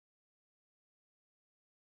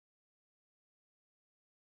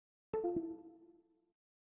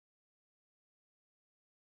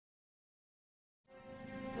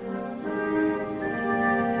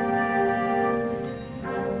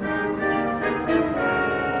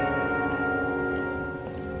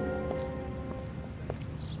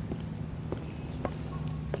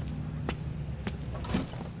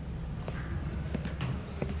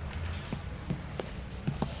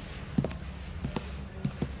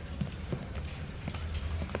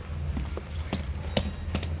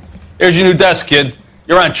Here's your new desk, kid.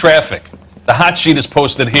 You're on traffic. The hot sheet is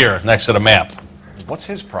posted here, next to the map. What's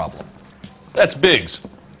his problem? That's Biggs.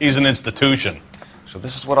 He's an institution. So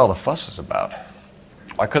this is what all the fuss is about.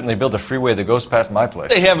 Why couldn't they build a freeway that goes past my place?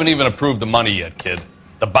 They haven't even approved the money yet, kid.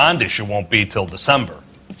 The bond issue won't be till December.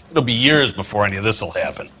 It'll be years before any of this will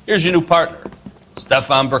happen. Here's your new partner,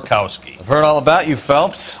 Stefan Burkowski. I've heard all about you,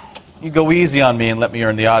 Phelps. You go easy on me and let me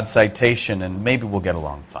earn the odd citation, and maybe we'll get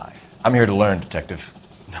along fine. I'm here to learn, Detective.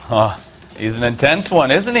 He's an intense one,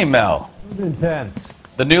 isn't he, Mel? Intense.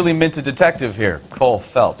 The newly minted detective here, Cole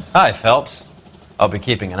Phelps. Hi, Phelps. I'll be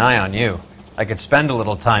keeping an eye on you. I could spend a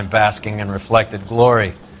little time basking in reflected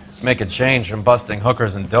glory. Make a change from busting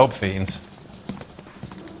hookers and dope fiends.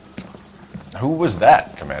 Who was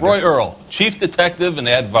that, Commander? Roy Earl, chief detective and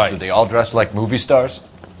advice. Do they all dress like movie stars?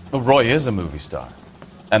 Well, Roy is a movie star.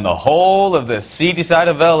 And the whole of the seedy side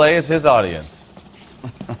of L.A. is his audience.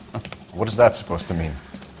 What is that supposed to mean?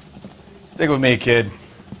 Stick with me, kid.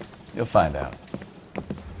 You'll find out.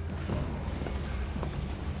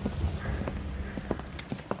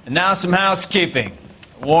 And now some housekeeping.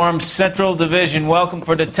 Warm Central Division welcome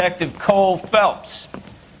for Detective Cole Phelps.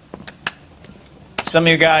 Some of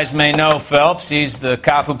you guys may know Phelps. He's the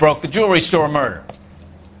cop who broke the jewelry store murder.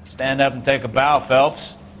 Stand up and take a bow,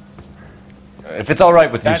 Phelps. If it's all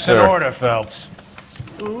right with you, sir. That's an order, Phelps.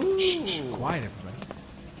 Shh, quiet, everybody.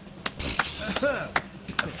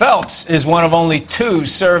 Phelps is one of only 2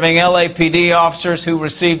 serving LAPD officers who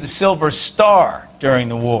received the Silver Star during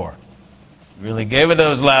the war. Really gave it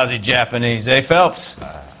those lousy Japanese, eh, Phelps?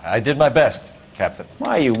 I did my best, Captain.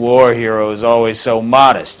 Why are you war heroes always so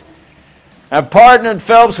modest? I've partnered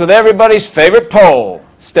Phelps with everybody's favorite Pole,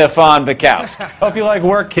 Stefan Burkowski. Hope you like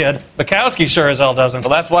work, kid. Bukowski sure as hell doesn't. Well,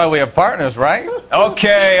 that's why we have partners, right?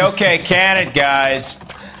 Okay, can it, guys.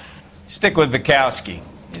 Stick with Burkowski.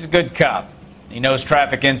 He's a good cop. He knows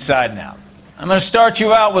traffic inside and out. I'm going to start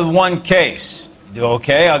you out with 1 case. You do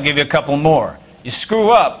okay, I'll give you a couple more. You screw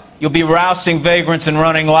up, you'll be rousting vagrants and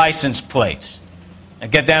running license plates. Now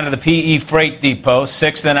get down to the PE Freight Depot,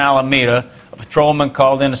 6th and Alameda. A patrolman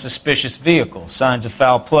called in a suspicious vehicle. Signs of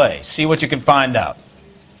foul play. See what you can find out.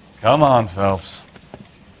 Come on, Phelps.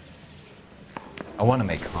 I want to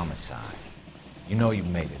make homicide. You know you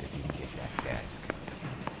made it if you can get that desk.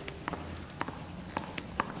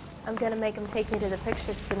 I'm gonna make him take me to the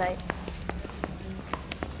pictures tonight.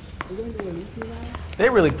 They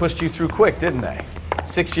really pushed you through quick, didn't they?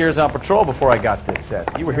 6 years on patrol before I got this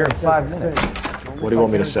desk. You were here in 5 minutes. What do you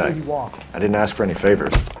want me to say? I didn't ask for any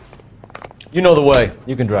favors. You know the way.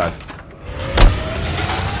 You can drive.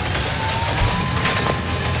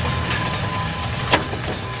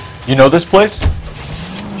 You know this place?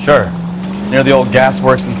 Sure. Near the old gas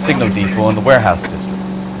works and signal depot in the warehouse district.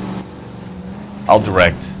 I'll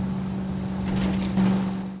direct.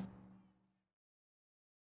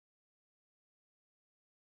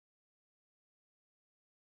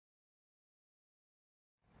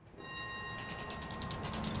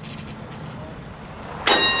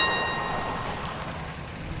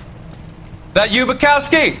 That you,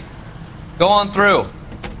 Bukowski? Go on through.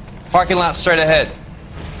 Parking lot straight ahead.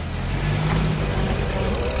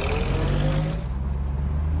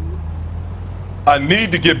 I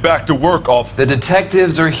need to get back to work, officer. The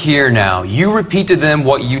detectives are here now. You repeat to them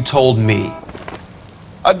what you told me.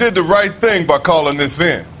 I did the right thing by calling this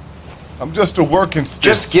in. I'm just a working stiff.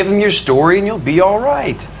 Just give them your story and you'll be all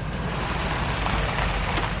right.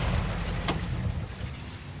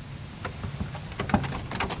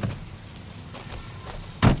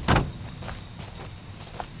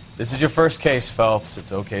 This is your first case, Phelps.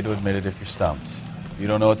 It's okay to admit it if you're stumped. If you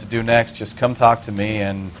don't know what to do next, just come talk to me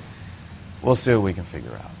and we'll see what we can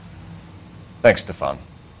figure out. Thanks, Stefan.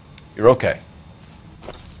 You're okay.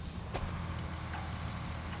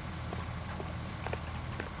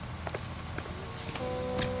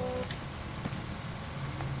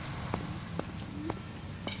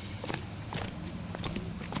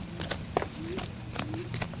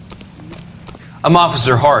 I'm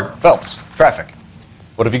Officer Hart. Phelps, traffic.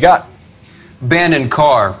 What have you got? Abandoned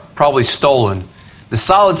car, probably stolen. The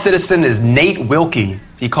solid citizen is Nate Wilkie.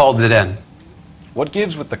 He called it in. What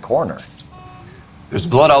gives with the coroner? There's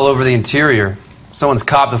blood all over the interior. Someone's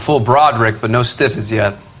copped a full Broderick, but no stiff as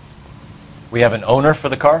yet. We have an owner for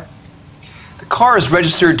the car? The car is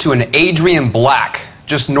registered to an Adrian Black,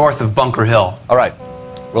 just north of Bunker Hill. All right,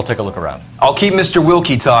 we'll take a look around. I'll keep Mr.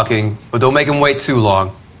 Wilkie talking, but don't make him wait too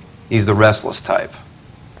long. He's the restless type.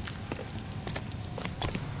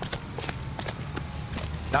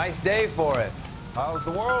 Nice day for it. How's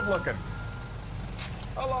the world looking?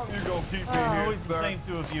 How long you gonna keep me here, Always sir? the same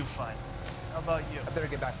 2 of you, fine. How about you? I better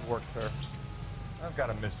get back to work, sir. I've got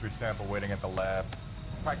a mystery sample waiting at the lab.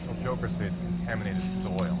 Practical jokers say it's contaminated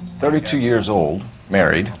soil. 32 years old,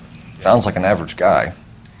 married. Sounds like an average guy.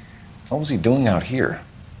 What was he doing out here?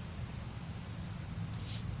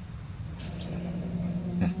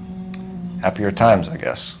 Happier times, I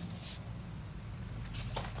guess.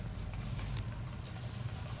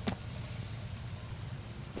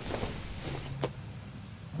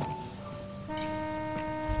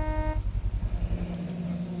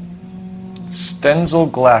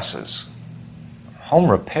 Stenzel glasses. Home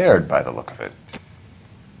repaired by the look of it.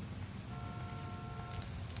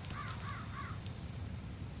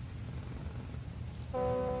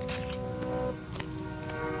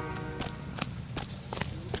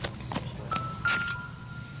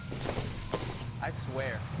 I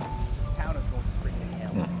swear, this town is going straight to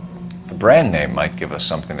hell. The brand name might give us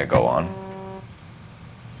something to go on.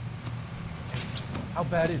 How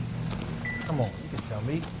bad is it? Come on, you can tell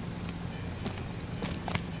me.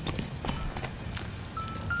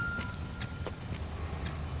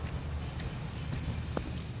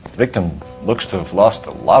 The victim looks to have lost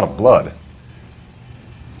a lot of blood.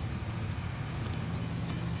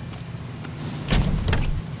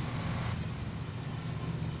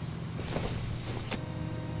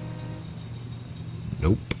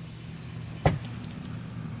 Nope.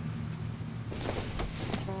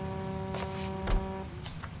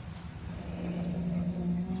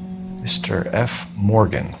 Mr. F.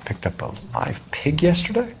 Morgan picked up a live pig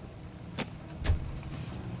yesterday?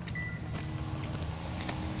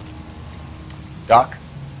 Doc?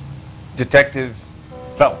 Detective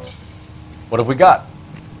Phelps. What have we got?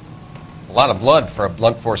 a lot of blood for a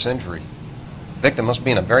blunt force injury. The victim must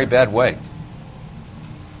be in a very bad way.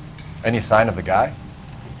 Any sign of the guy?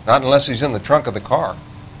 Not unless he's in the trunk of the car.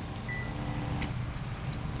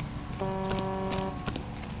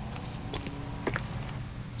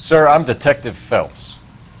 Sir, I'm Detective Phelps.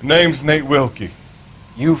 Name's Nate Wilkie.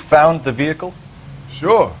 You found the vehicle?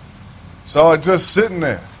 Sure. Saw it just sitting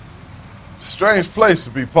there. Strange place to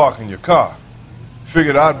be parking your car.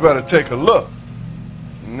 Figured I'd better take a look.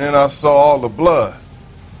 And then I saw all the blood.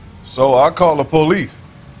 So I called the police.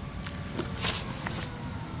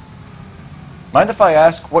 Mind if I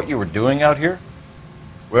ask what you were doing out here?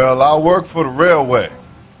 Well, I work for the railway.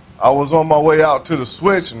 I was on my way out to the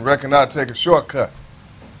switch and reckoned I'd take a shortcut.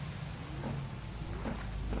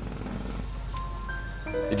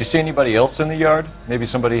 Did you see anybody else in the yard? Maybe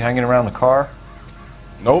somebody hanging around the car?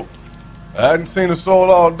 Nope. I hadn't seen a soul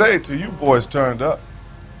all day till you boys turned up.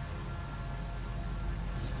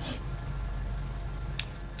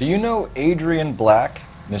 Do you know Adrian Black,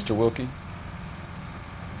 Mr. Wilkie?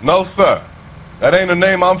 No, sir. That ain't a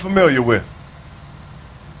name I'm familiar with.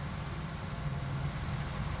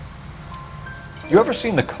 You ever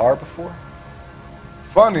seen the car before?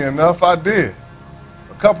 Funny enough, I did.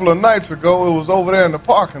 A couple of nights ago, it was over there in the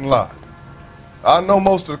parking lot. I know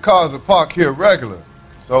most of the cars that park here regular,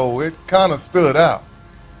 so it kind of stood out.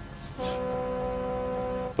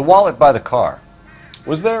 The wallet by the car.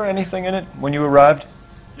 Was there anything in it when you arrived?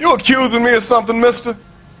 You accusing me of something, mister?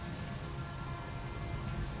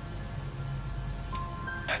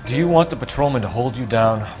 Do you want the patrolman to hold you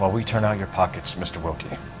down while we turn out your pockets, Mr.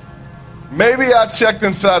 Wilkie? Maybe I checked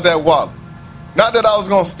inside that wallet. Not that I was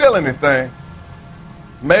going to steal anything.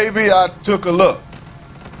 Maybe I took a look.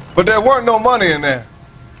 But there weren't no money in there.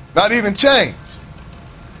 Not even change.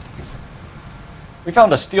 We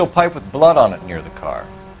found a steel pipe with blood on it near the car.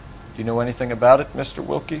 Do you know anything about it, Mr.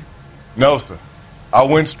 Wilkie? No, sir. I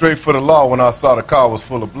went straight for the law when I saw the car was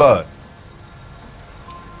full of blood.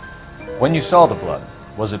 When you saw the blood,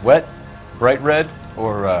 was it wet, bright red,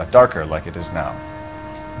 or darker like it is now?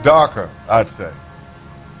 Darker, I'd say.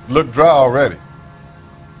 Looked dry already.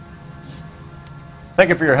 Thank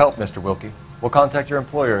you for your help, Mr. Wilkie. We'll contact your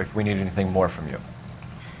employer if we need anything more from you.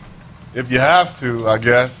 If you have to, I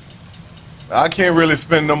guess. I can't really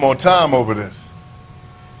spend no more time over this.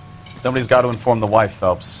 Somebody's got to inform the wife,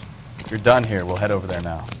 Phelps. If you're done here, we'll head over there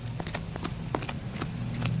now.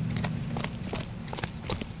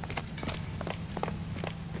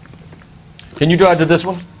 Can you drive to this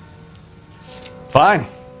one? Fine.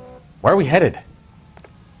 Where are we headed?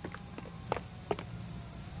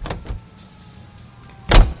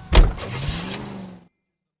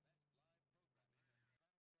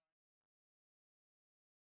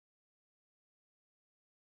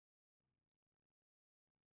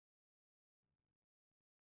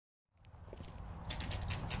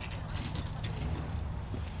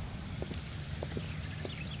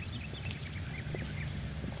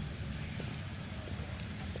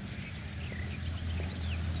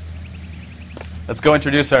 Let's go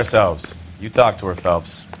introduce ourselves. You talk to her,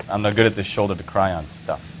 Phelps. I'm no good at this shoulder to cry on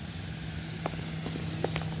stuff.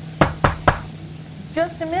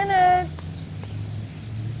 Just a minute.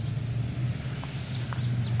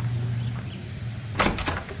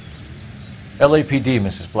 LAPD,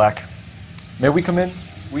 Mrs. Black. May we come in?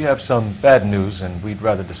 We have some bad news, and we'd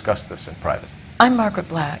rather discuss this in private. I'm Margaret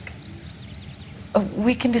Black.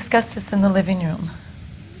 We can discuss this in the living room.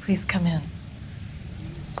 Please come in.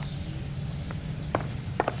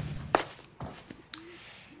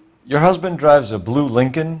 Your husband drives a blue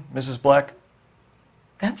Lincoln, Mrs. Black?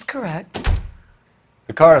 That's correct.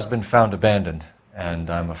 The car has been found abandoned, and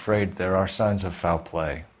I'm afraid there are signs of foul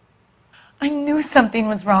play. I knew something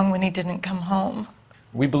was wrong when he didn't come home.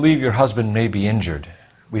 We believe your husband may be injured.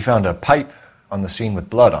 We found a pipe on the scene with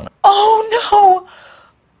blood on it. Oh, no!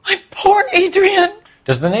 My poor Adrian!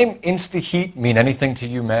 Does the name Insta-Heat mean anything to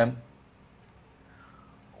you, ma'am?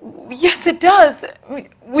 Yes, it does.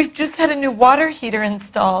 We've just had a new water heater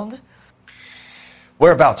installed.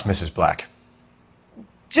 Whereabouts, Mrs. Black?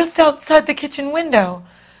 Just outside the kitchen window,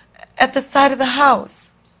 at the side of the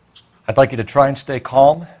house. I'd like you to try and stay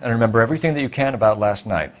calm and remember everything that you can about last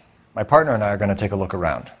night. My partner and I are going to take a look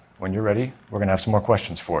around. When you're ready, we're going to have some more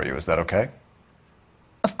questions for you. Is that okay?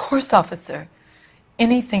 Of course, officer.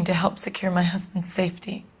 Anything to help secure my husband's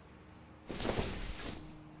safety.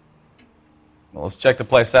 Well, let's check the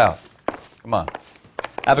place out. Come on.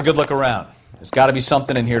 Have a good look around. There's got to be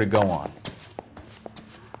something in here to go on.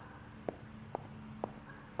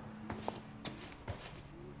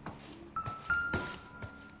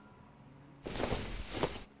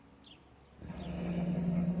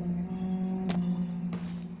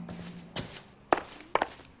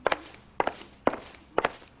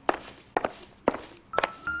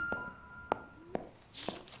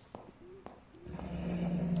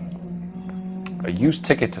 A used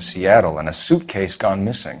ticket to Seattle and a suitcase gone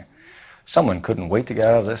missing. Someone couldn't wait to get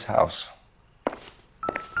out of this house.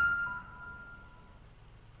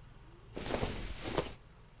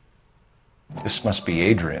 This must be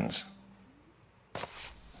Adrian's.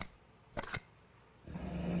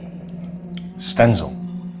 Stenzel.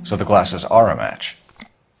 So the glasses are a match.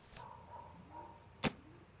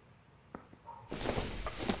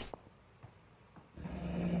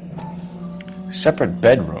 Separate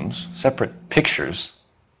bedrooms, separate pictures.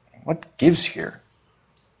 What gives here?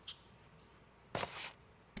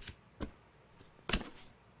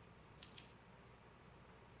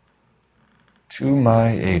 To my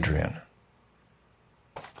Adrian.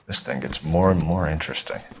 This thing gets more and more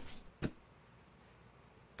interesting.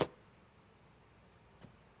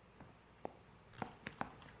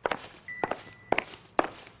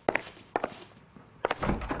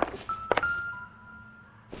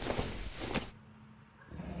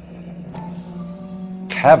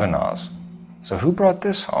 Kavanaugh's. So who brought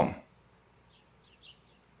this home?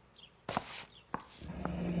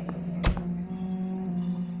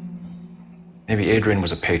 Maybe Adrian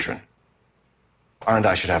was a patron.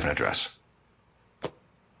 R&I should have an address.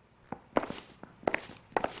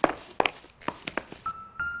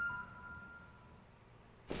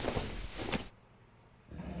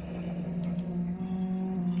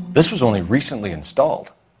 This was only recently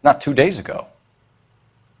installed, not 2 days ago.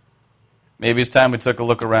 Maybe it's time we took a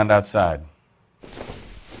look around outside.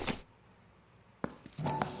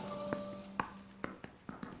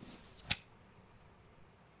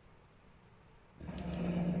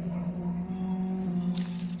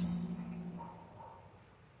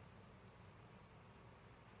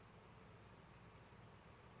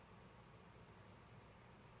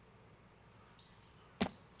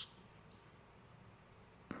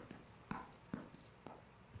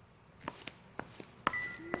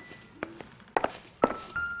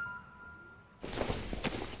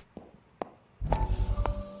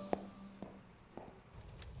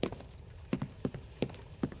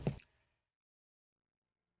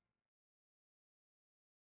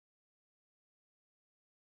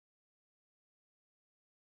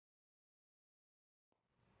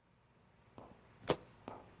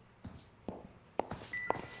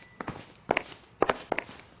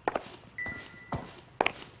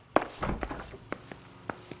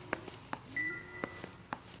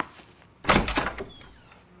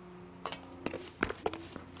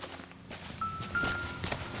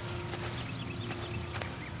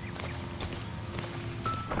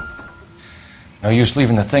 No use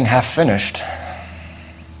leaving the thing half finished.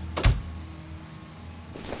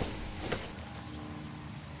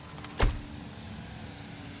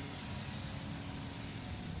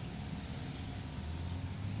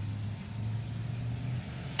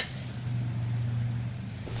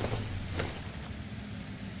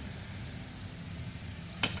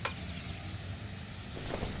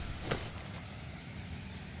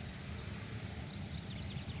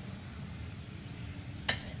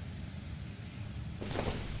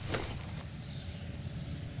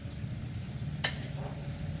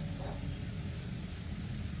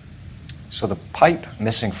 So the pipe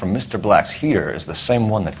missing from Mr. Black's heater is the same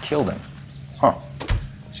one that killed him. Huh.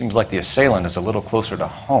 Seems like the assailant is a little closer to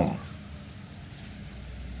home.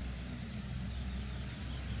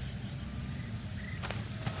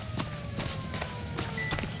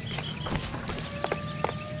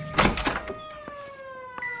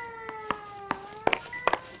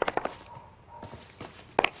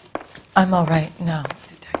 I'm all right now,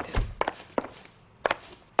 detectives.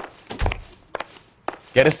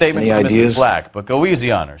 Get a statement Any from ideas? Mrs. Black, but go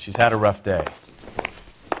easy on her. She's had a rough day.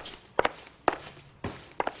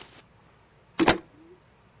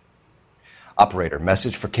 Operator,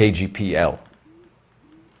 message for KGPL.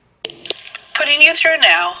 Putting you through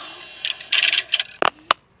now.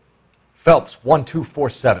 Phelps,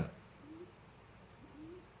 1247.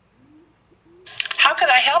 How could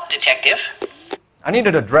I help, Detective? I need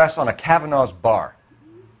an address on a Kavanaugh's bar.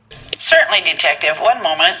 Certainly, Detective. One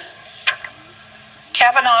moment.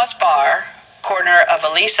 Kavanaugh's Bar, corner of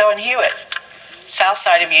Aliso and Hewitt, south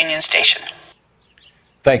side of Union Station.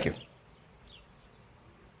 Thank you.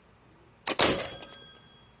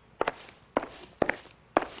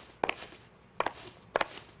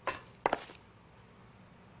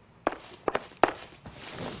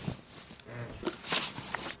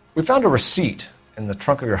 We found a receipt in the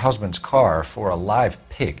trunk of your husband's car for a live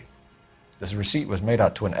pig. This receipt was made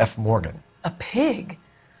out to an F. Morgan. A pig?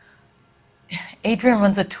 Adrian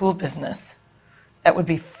runs a tool business. That would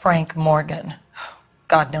be Frank Morgan.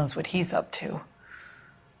 God knows what he's up to.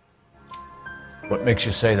 What makes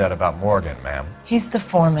you say that about Morgan, ma'am? He's the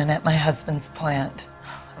foreman at my husband's plant.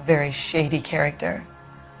 A very shady character.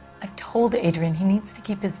 I've told Adrian he needs to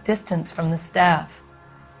keep his distance from the staff.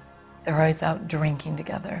 They're always out drinking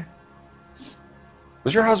together.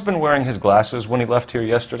 Was your husband wearing his glasses when he left here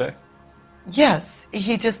yesterday? Yes,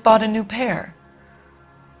 he just bought a new pair.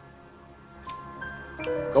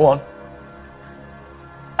 Go on.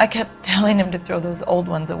 I kept telling him to throw those old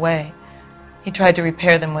ones away. He tried to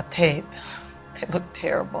repair them with tape. They looked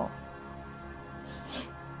terrible.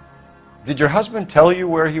 Did your husband tell you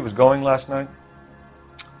where he was going last night?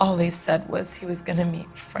 All he said was he was going to meet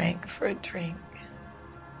Frank for a drink.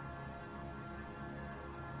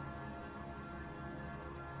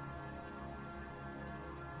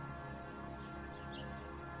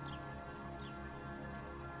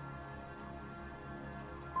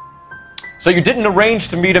 So you didn't arrange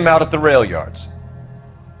to meet him out at the rail yards?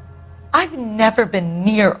 I've never been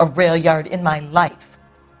near a rail yard in my life.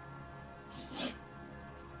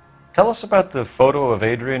 Tell us about the photo of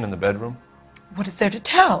Adrian in the bedroom. What is there to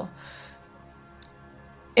tell?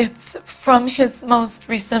 It's from his most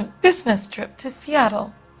recent business trip to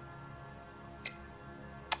Seattle.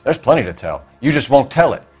 There's plenty to tell. You just won't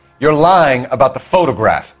tell it. You're lying about the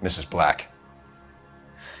photograph, Mrs. Black.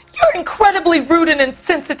 You're incredibly rude and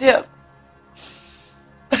insensitive.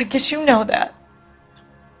 But I guess you know that.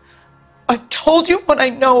 I've told you what I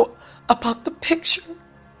know about the picture.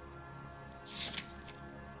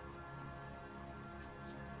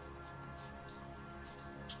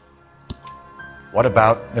 What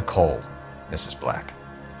about Nicole, Mrs. Black?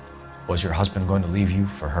 Was your husband going to leave you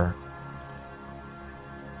for her?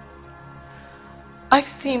 I've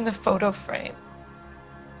seen the photo frame.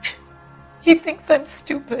 He thinks I'm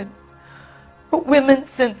stupid. But women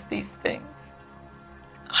sense these things.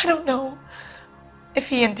 I don't know if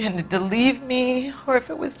he intended to leave me or if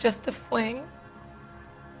it was just a fling.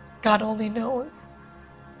 God only knows.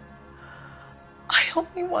 I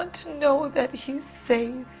only want to know that he's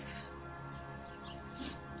safe.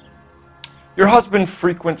 Your husband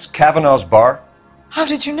frequents Kavanaugh's bar? How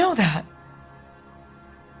did you know that?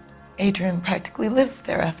 Adrian practically lives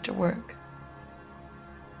there after work.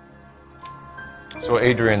 So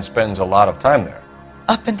Adrian spends a lot of time there?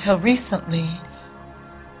 Up until recently,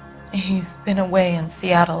 he's been away in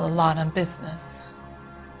Seattle a lot on business.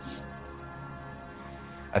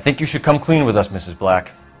 I think you should come clean with us, Mrs.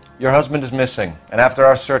 Black. Your husband is missing, and after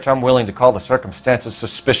our search, I'm willing to call the circumstances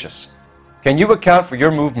suspicious. Can you account for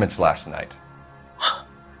your movements last night?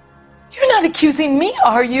 You're not accusing me,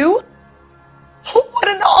 are you? What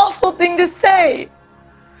an awful thing to say.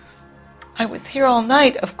 I was here all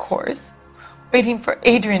night, of course, waiting for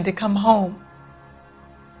Adrian to come home.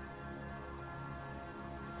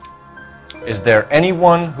 Is there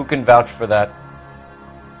anyone who can vouch for that?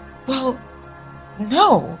 Well,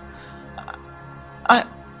 no.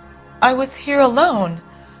 I was here alone.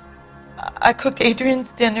 I cooked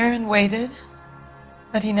Adrian's dinner and waited,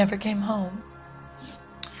 but he never came home.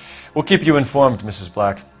 We'll keep you informed, Mrs.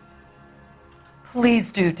 Black. Please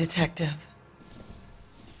do, Detective.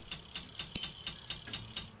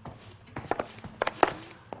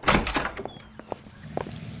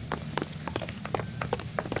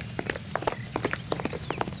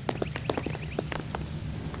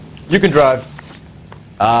 You can drive.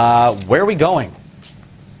 Where are we going?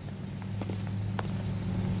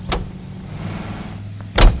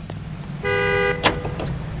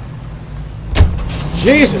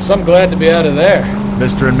 Jesus, I'm glad to be out of there.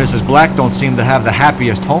 Mr. and Mrs. Black don't seem to have the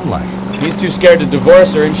happiest home life. He's too scared to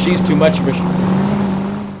divorce her, and she's too much of a...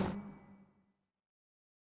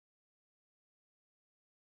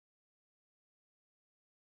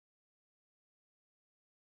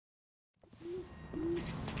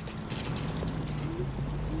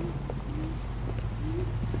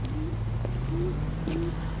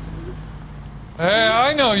 Hey,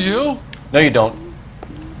 I know you. No, you don't.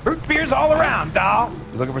 Root beers all around, doll.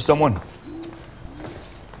 You looking for someone?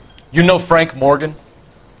 You know Frank Morgan?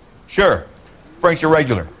 Sure. Frank's your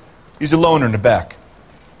regular. He's a loner in the back.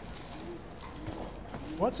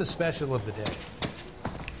 What's the special of the day?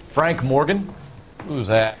 Frank Morgan? Who's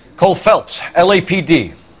that? Cole Phelps,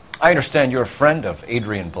 LAPD. I understand you're a friend of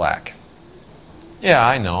Adrian Black. Yeah,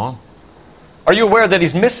 I know him. Are you aware that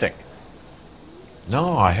he's missing?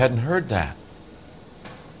 No, I hadn't heard that.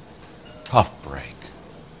 Tough break.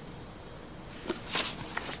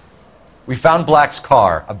 We found Black's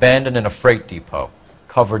car abandoned in a freight depot,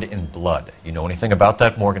 covered in blood. You know anything about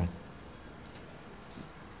that, Morgan?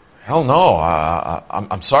 Hell no.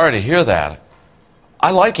 I'm sorry to hear that.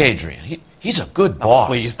 I like Adrian. He's a good boss.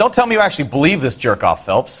 Please, don't tell me you actually believe this jerk-off,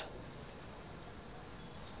 Phelps.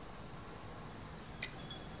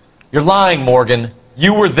 You're lying, Morgan.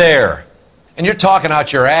 You were there. And you're talking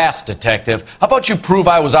out your ass, detective. How about you prove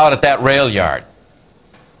I was out at that rail yard?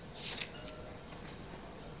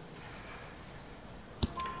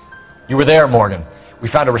 You were there, Morgan. We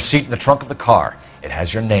found a receipt in the trunk of the car. It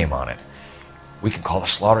has your name on it. We can call the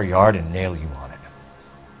slaughter yard and nail you on it.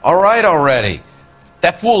 All right already.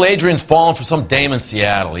 That fool Adrian's fallen for some dame in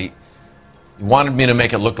Seattle. He wanted me to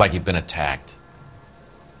make it look like he'd been attacked.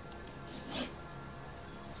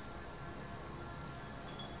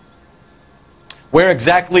 Where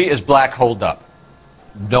exactly is Black holed up?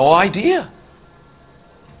 No idea.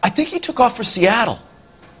 I think he took off for Seattle.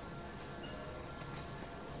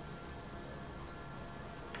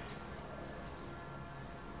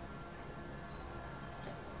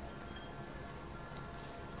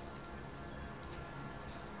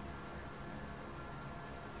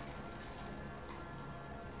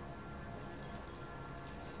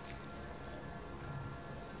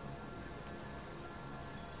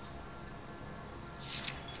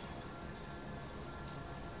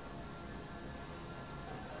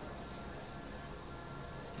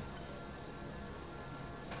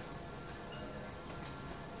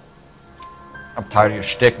 I'm tired of your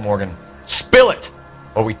shtick, Morgan. Spill it!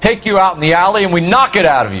 Or we take you out in the alley and we knock it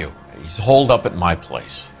out of you. He's holed up at my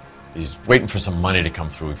place. He's waiting for some money to come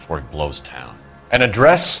through before he blows town. An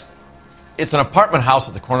address? It's an apartment house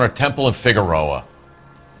at the corner of Temple and Figueroa.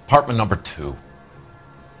 Apartment number 2.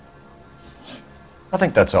 I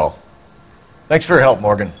think that's all. Thanks for your help,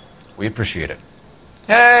 Morgan. We appreciate it.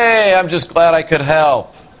 Hey, I'm just glad I could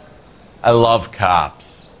help. I love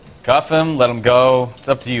cops. Cuff him, let him go. It's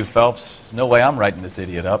up to you, Phelps. There's no way I'm writing this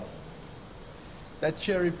idiot up. That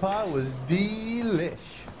cherry pie was delish.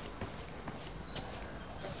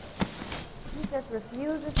 He just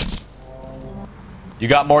refuses. You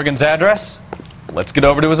got Morgan's address? Let's get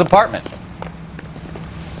over to his apartment.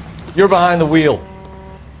 You're behind the wheel.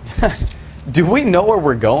 Do we know where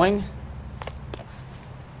we're going?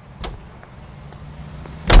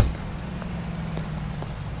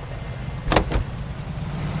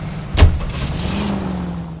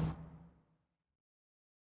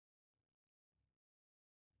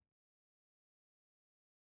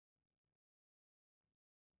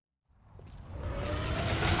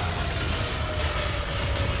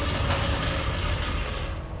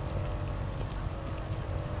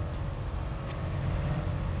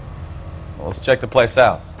 Well, let's check the place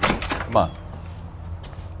out. Come on.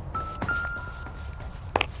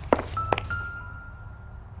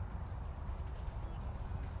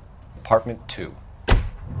 Apartment 2.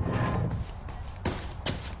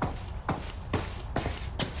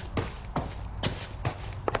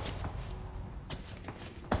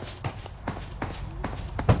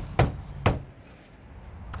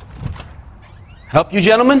 Help you,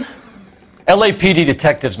 gentlemen? LAPD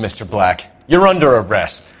detectives, Mr. Black. You're under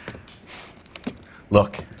arrest.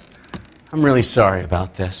 Look, I'm really sorry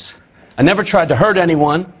about this. I never tried to hurt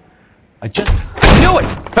anyone. I just knew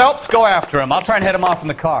it! Phelps, go after him. I'll try and head him off in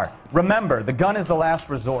the car. Remember, the gun is the last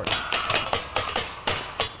resort.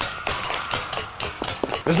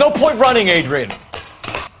 There's no point running, Adrian.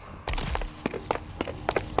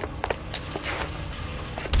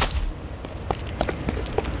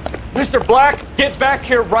 Mr. Black, get back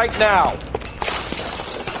here right now.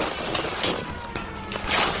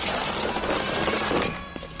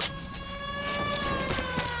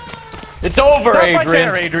 It's over, Stop Adrian. right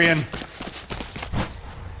there, Adrian.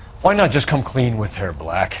 Why not just come clean with her,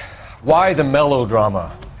 Black? Why the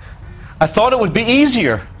melodrama? I thought it would be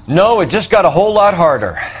easier. No, it just got a whole lot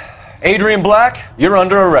harder. Adrian Black, you're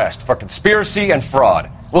under arrest for conspiracy and fraud.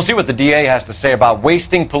 We'll see what the DA has to say about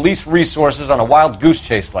wasting police resources on a wild goose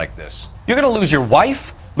chase like this. You're gonna lose your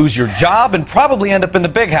wife, lose your job, and probably end up in the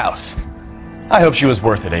big house. I hope she was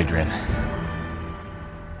worth it, Adrian.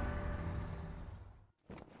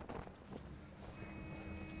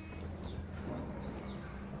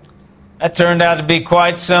 That turned out to be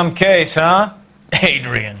quite some case, huh?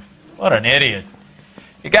 Adrian, what an idiot.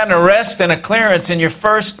 You got an arrest and a clearance in your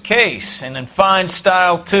first case, and in fine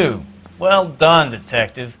style, too. Well done,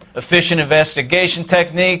 detective. Efficient investigation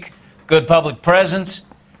technique, good public presence.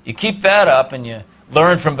 You keep that up and you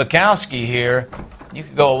learn from Bukowski here, you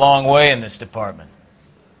could go a long way in this department.